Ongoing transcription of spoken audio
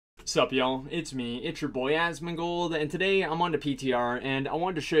Sup y'all, it's me, it's your boy Asmongold, and today I'm on to PTR, and I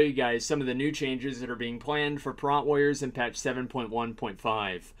wanted to show you guys some of the new changes that are being planned for Prot Warriors in patch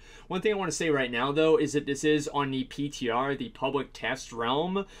 7.1.5. One thing I want to say right now though is that this is on the PTR, the public test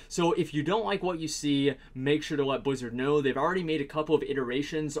realm, so if you don't like what you see, make sure to let Blizzard know. They've already made a couple of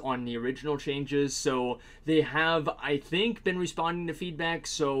iterations on the original changes, so they have, I think, been responding to feedback,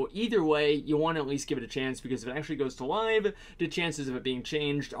 so either way, you want to at least give it a chance, because if it actually goes to live, the chances of it being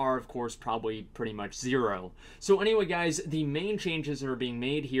changed are of course probably pretty much zero. So anyway guys, the main changes that are being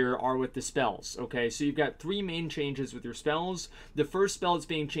made here are with the spells. Okay, so you've got three main changes with your spells. The first spell that's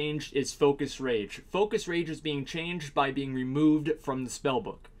being changed is Focus Rage. Focus Rage is being changed by being removed from the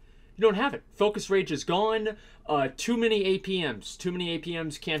spellbook. You don't have it. Focus Rage is gone. Too many APMs. Too many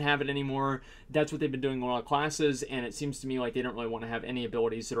APMs, can't have it anymore. That's what they've been doing in a lot of classes, and it seems to me like they don't really want to have any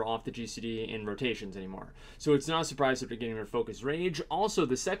abilities that are off the GCD in rotations anymore. So it's not a surprise that they're getting rid of Focus Rage. Also,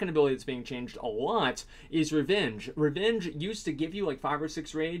 the second ability that's being changed a lot is Revenge. Revenge used to give you like 5 or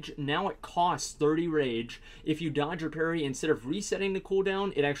 6 rage. Now it costs 30 rage. If you dodge or parry, instead of resetting the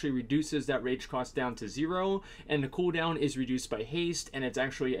cooldown, it actually reduces that rage cost down to 0, and the cooldown is reduced by haste, and it's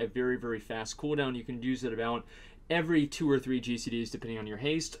actually a very, very fast cooldown. You can use it about every 2 or 3 GCDs depending on your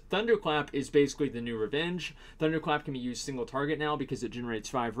haste. Thunderclap is basically the new Revenge. Thunderclap can be used single target now because it generates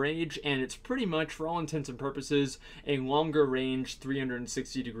 5 rage, and it's pretty much, for all intents and purposes, a longer range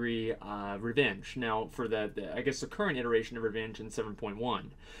 360 degree Revenge. Now for I guess the current iteration of Revenge in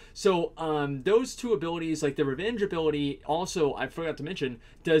 7.1. So those two abilities, like the Revenge ability, also, I forgot to mention,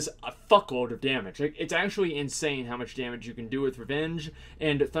 does a fuckload of damage. Like, it's actually insane how much damage you can do with Revenge,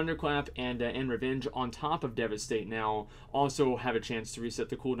 and Thunderclap and Revenge on top of Devastate now also have a chance to reset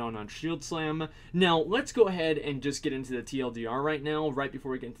the cooldown on Shield Slam. Now, let's go ahead and just get into the TLDR right now, right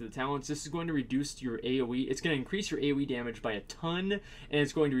before we get into the talents. This is going to reduce your AoE. It's going to increase your AoE damage by a ton, and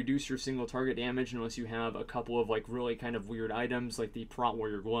it's going to reduce your single target damage unless you have a couple of like really kind of weird items like the Prot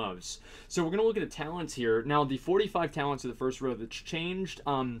Warrior Gloves. So we're going to look at the talents here. Now, the 45 talents of the first row that's changed,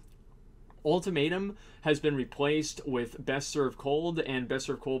 Ultimatum has been replaced with Best Serve Cold, and Best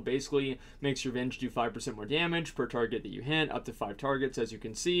Serve Cold basically makes your Revenge do 5% more damage per target that you hit, up to 5 targets, as you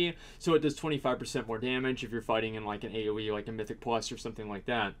can see. So it does 25% more damage if you're fighting in like an AoE, like a Mythic Plus or something like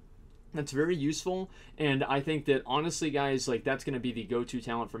that. That's very useful, and I think that, honestly, guys, like, that's going to be the go-to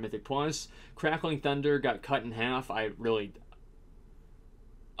talent for Mythic Plus. Crackling Thunder got cut in half. I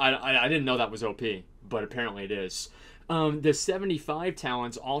didn't know that was OP, but apparently it is. The 75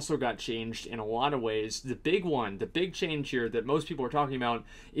 talents also got changed in a lot of ways. The big one, the big change here that most people are talking about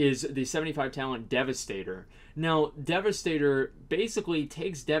is the 75 talent Devastator. Now, Devastator basically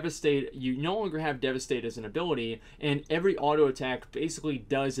takes Devastate. You no longer have Devastate as an ability, and every auto attack basically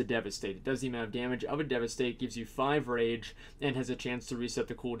does a Devastate. It does the amount of damage of a Devastate, gives you 5 rage, and has a chance to reset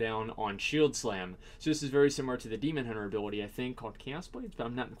the cooldown on Shield Slam. So this is very similar to the Demon Hunter ability, I think, called Chaos Blades, but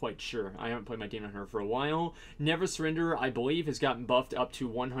I'm not quite sure. I haven't played my Demon Hunter for a while. Never Surrender, I believe, has gotten buffed up to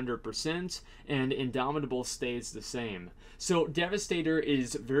 100%, and Indomitable stays the same. So Devastator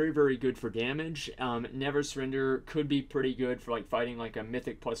is very, very good for damage. Never Surrender could be pretty good for like fighting like a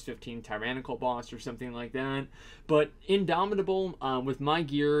Mythic plus 15 Tyrannical boss or something like that. But Indomitable, with my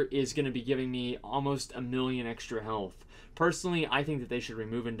gear, is going to be giving me almost 1,000,000 extra health. Personally, I think that they should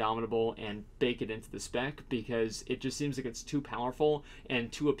remove Indomitable and bake it into the spec, because it just seems like it's too powerful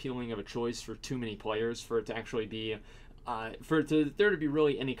and too appealing of a choice for too many players for it to actually be there to be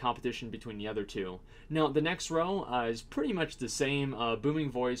really any competition between the other two. Now, the next row is pretty much the same.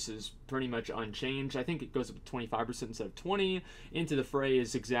 Booming Voice is pretty much unchanged. I think it goes up to 25% instead of 20. Into the Fray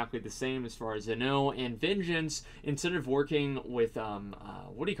is exactly the same as far as I know. And Vengeance, instead of working with,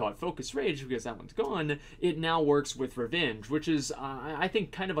 what do you call it, Focus Rage, because that one's gone, it now works with Revenge, which is, I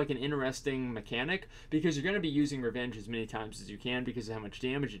think, kind of like an interesting mechanic, because you're going to be using Revenge as many times as you can because of how much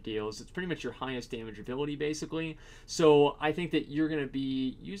damage it deals. It's pretty much your highest damage ability, basically. So I think that you're going to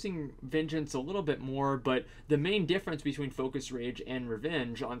be using Vengeance a little bit more, but the main difference between Focus Rage and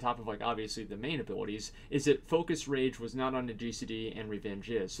Revenge, on top of like obviously the main abilities, is that Focus Rage was not on the GCD and Revenge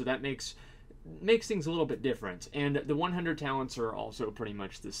is. So that makes things a little bit different, and the 100 talents are also pretty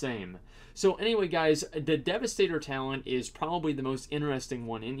much the same. So anyway guys, the Devastator talent is probably the most interesting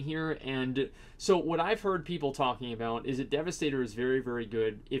one in here, and so what I've heard people talking about is that Devastator is very, very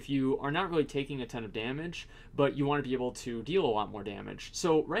good if you are not really taking a ton of damage, but you want to be able to deal a lot more damage.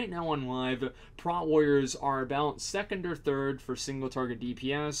 So right now on live, Prot Warriors are about 2nd or 3rd for single target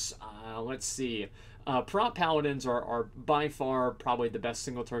DPS. Let's see. Prot Paladins are by far probably the best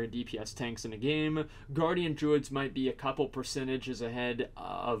single target DPS tanks in the game. Guardian Druids might be a couple percentages ahead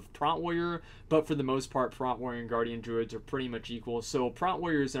of Prot Warrior, but for the most part, Prot Warrior and Guardian Druids are pretty much equal. So Prot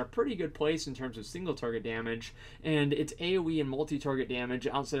Warrior is in a pretty good place in terms of single target damage, and its AoE and multi-target damage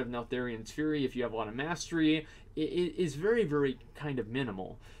outside of Neltharian's Fury, if you have a lot of mastery, it is very, very kind of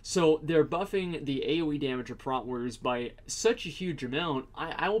minimal. So they're buffing the AoE damage of Prot Warriors by such a huge amount.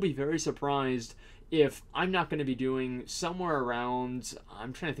 I will be very surprised if I'm not going to be doing somewhere around,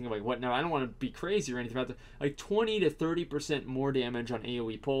 I'm trying to think of like what now, I don't want to be crazy or anything about that, like 20 to 30% more damage on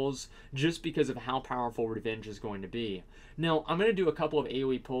AoE pulls just because of how powerful Revenge is going to be. Now, I'm going to do a couple of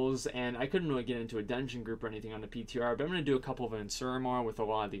AoE pulls, and I couldn't really get into a dungeon group or anything on the PTR, but I'm going to do a couple of in Suramar with a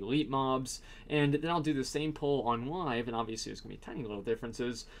lot of the elite mobs, and then I'll do the same pull on live, and obviously there's going to be tiny little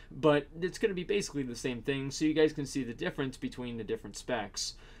differences, but it's going to be basically the same thing, so you guys can see the difference between the different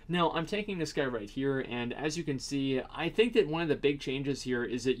specs. Now, I'm taking this guy right here, and as you can see, I think that one of the big changes here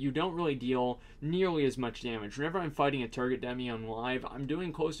is that you don't really deal nearly as much damage. Whenever I'm fighting a target demi on live, I'm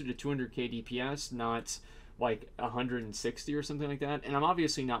doing closer to 200k DPS, not like 160 or something like that, and I'm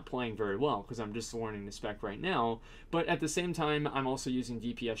obviously not playing very well because I'm just learning the spec right now, but at the same time I'm also using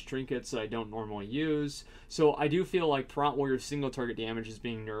DPS trinkets that I don't normally use, so I do feel like Prot Warrior's single target damage is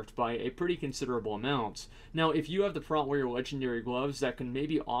being nerfed by a pretty considerable amount. Now, if you have the Prot Warrior legendary gloves, that can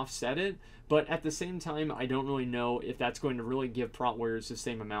maybe offset it, but at the same time I don't really know if that's going to really give Prot Warriors the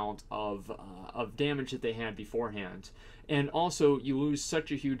same amount of damage that they had beforehand. And also, you lose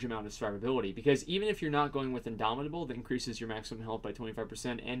such a huge amount of survivability, because even if you're not going with Indomitable, that increases your maximum health by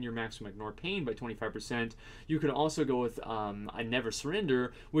 25% and your maximum ignore pain by 25%, you could also go with a Never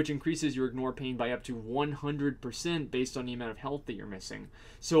Surrender, which increases your ignore pain by up to 100% based on the amount of health that you're missing.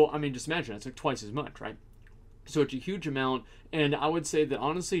 So, I mean, just imagine, it's like twice as much, right? So it's a huge amount, and I would say that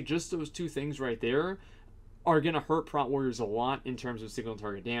honestly, just those two things right there are going to hurt Prot Warriors a lot in terms of single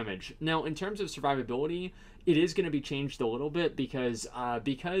target damage. Now, in terms of survivability, it is going to be changed a little bit because what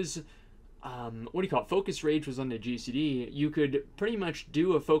do you call it? Focus Rage was on the GCD. You could pretty much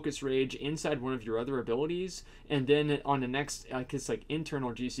do a Focus Rage inside one of your other abilities, and then on the next, it's like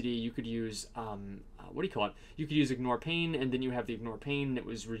internal GCD, you could use what do you call it? You could use Ignore Pain, and then you have the Ignore Pain that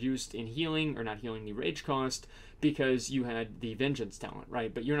was reduced in healing, or not healing, the rage cost, because you had the Vengeance talent,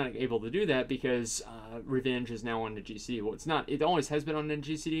 right? But you're not able to do that because Revenge is now on the GCD. Well, it's not. It always has been on the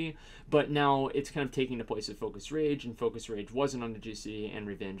GCD, but now it's kind of taking the place of Focus Rage, and Focus Rage wasn't on the GCD, and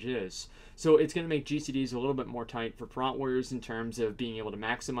Revenge is. So it's going to make GCDs a little bit more tight for Prot Warriors in terms of being able to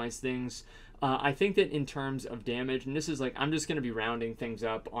maximize things. I think that in terms of damage, and this is like, I'm just going to be rounding things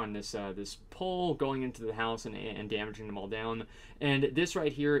up on this this pull, going into the house and damaging them all down. And this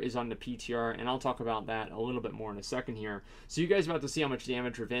right here is on the PTR, and I'll talk about that a little bit more in a second here. So you guys are about to see how much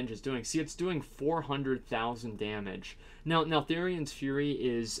damage Revenge is doing. See, it's doing 400,000 damage. Now, Neltharian's Fury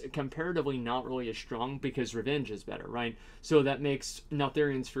is comparatively not really as strong because Revenge is better, right? So that makes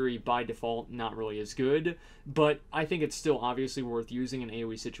Neltharian's Fury by default not really as good, but I think it's still obviously worth using in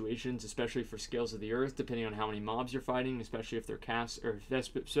AoE situations, especially for Scales of the Earth, depending on how many mobs you're fighting, especially if they're cast, or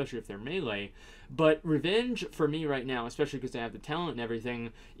especially if they're melee. But Revenge, for me right now, especially because I have the talent and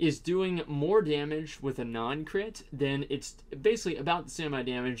everything, is doing more damage with a non-crit than it's basically about the same amount of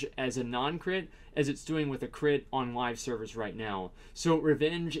damage as a non-crit as it's doing with a crit on live servers right now. So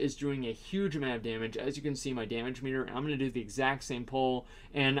Revenge is doing a huge amount of damage. As you can see, my damage meter, I'm going to do the exact same pull,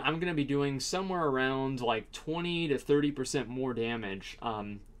 and I'm going to be doing somewhere around like 20 to 30% more damage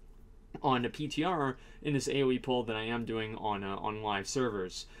on the PTR in this AoE pull than I am doing on live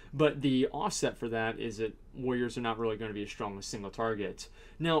servers. But the offset for that is that Warriors are not really going to be as strong as single target.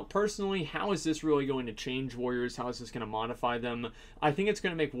 Now, personally, how is this really going to change Warriors? How is this going to modify them? I think it's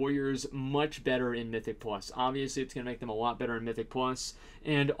going to make Warriors much better in Mythic Plus. Obviously, it's going to make them a lot better in Mythic Plus,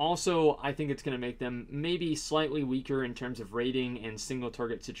 and also I think it's going to make them maybe slightly weaker in terms of rating and single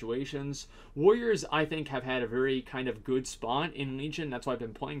target situations. Warriors, I think, have had a very kind of good spot in Legion. That's why I've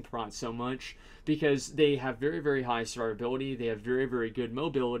been playing Prot so much, because they have very, very high survivability, they have very, very good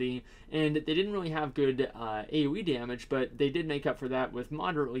mobility, and they didn't really have good AoE damage, but they did make up for that with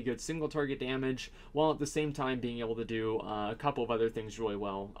moderately good single target damage, while at the same time being able to do a couple of other things really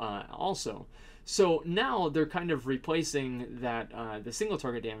well also. So now they're kind of replacing that the single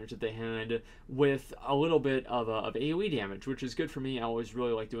target damage that they had with a little bit of AoE damage, which is good for me. I always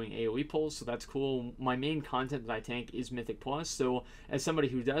really like doing AoE pulls, so that's cool. My main content that I tank is Mythic Plus, so as somebody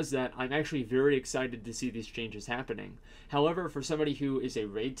who does that, I'm actually very excited to see these changes happening. However, for somebody who is a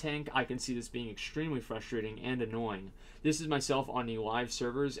raid tank, I can see this being extremely frustrating frustrating and annoying. This is myself on the live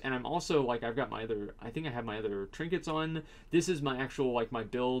servers, and I'm also, like, I've got my other, I think I have my other trinkets on. This is my actual, like, my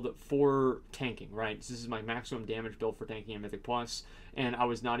build for tanking, right? So this is my maximum damage build for tanking in Mythic Plus, and I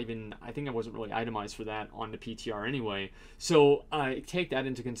was not even, I think I wasn't really itemized for that on the PTR anyway. So take that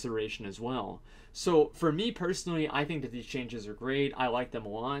into consideration as well. So for me personally, I think that these changes are great. I like them a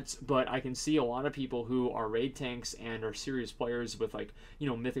lot, but I can see a lot of people who are raid tanks and are serious players with, like, you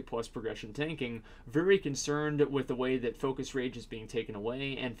know, Mythic Plus progression tanking, very concerned with the way that Focus Rage is being taken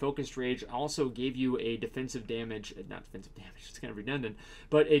away. And Focus Rage also gave you a defensive damage, not defensive damage, it's kind of redundant,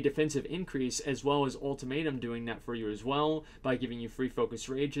 but a defensive increase, as well as Ultimatum doing that for you as well by giving you free Focus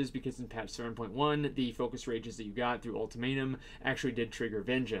Rages, because in patch 7.1, the Focus Rages that you got through Ultimatum actually did trigger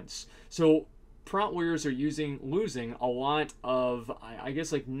Vengeance. So prot warriors are losing a lot of, I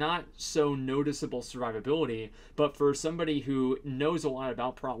guess, like, not so noticeable survivability, but for somebody who knows a lot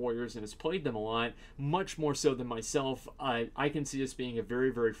about prot warriors and has played them a lot, much more so than myself, I can see this being a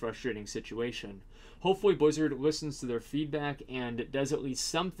very, very frustrating situation. Hopefully Blizzard listens to their feedback and does at least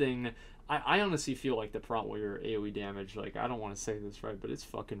something. I honestly feel like the prot warrior AoE damage, like, I don't want to say this right, but it's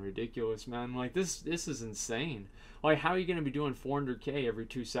fucking ridiculous, man. Like, this is insane. Like, how are you going to be doing 400k every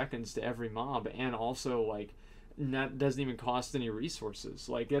 2 seconds to every mob, and also, like, that doesn't even cost any resources?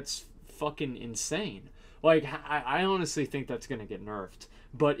 Like, that's fucking insane. Like, I honestly think that's going to get nerfed.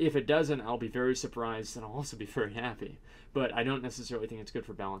 But if it doesn't, I'll be very surprised, and I'll also be very happy. But I don't necessarily think it's good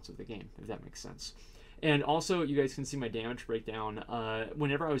for balance of the game, if that makes sense. And also, you guys can see my damage breakdown.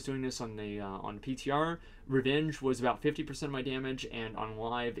 Whenever I was doing this on the PTR, Revenge was about 50% of my damage, and on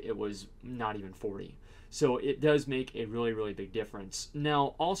live, it was not even 40. So it does make a really, really big difference.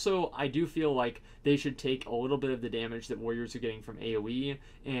 Now, also, I do feel like they should take a little bit of the damage that warriors are getting from AoE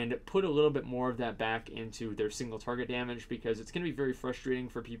and put a little bit more of that back into their single target damage, because it's going to be very frustrating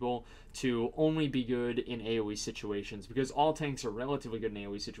for people to only be good in AoE situations, because all tanks are relatively good in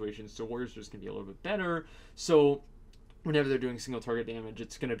AoE situations, so warriors are just going to be a little bit better. So whenever they're doing single target damage,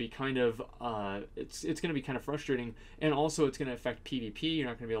 it's going to be kind of it's going to be kind of frustrating, and also it's going to affect PvP. You're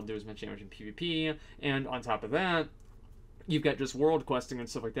not going to be able to do as much damage in PvP, and on top of that, you've got just world questing and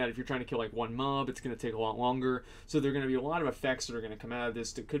stuff like that. If you're trying to kill, like, one mob, it's going to take a lot longer. So there are going to be a lot of effects that are going to come out of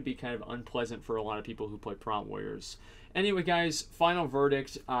this that could be kind of unpleasant for a lot of people who play prot warriors. Anyway, guys, final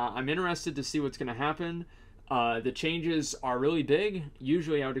verdict. I'm interested to see what's going to happen. The changes are really big.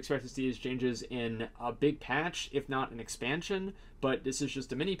 Usually I would expect to see these changes in a big patch, if not an expansion, but this is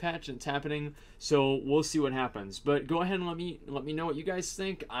just a mini patch and it's happening, so we'll see what happens. But go ahead and let me know what you guys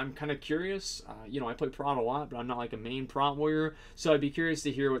think. I'm kind of curious. You know, I play prot a lot, but I'm not like a main prot warrior, so I'd be curious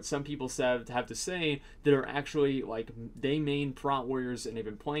to hear what some people have to say that are actually, like, they main prot warriors and they've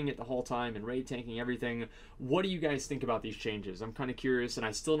been playing it the whole time and raid tanking everything. What do you guys think about these changes? I'm kind of curious, and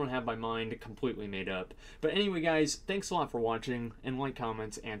I still don't have my mind completely made up. But anyway, guys, thanks a lot for watching, and like,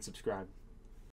 comment, and subscribe.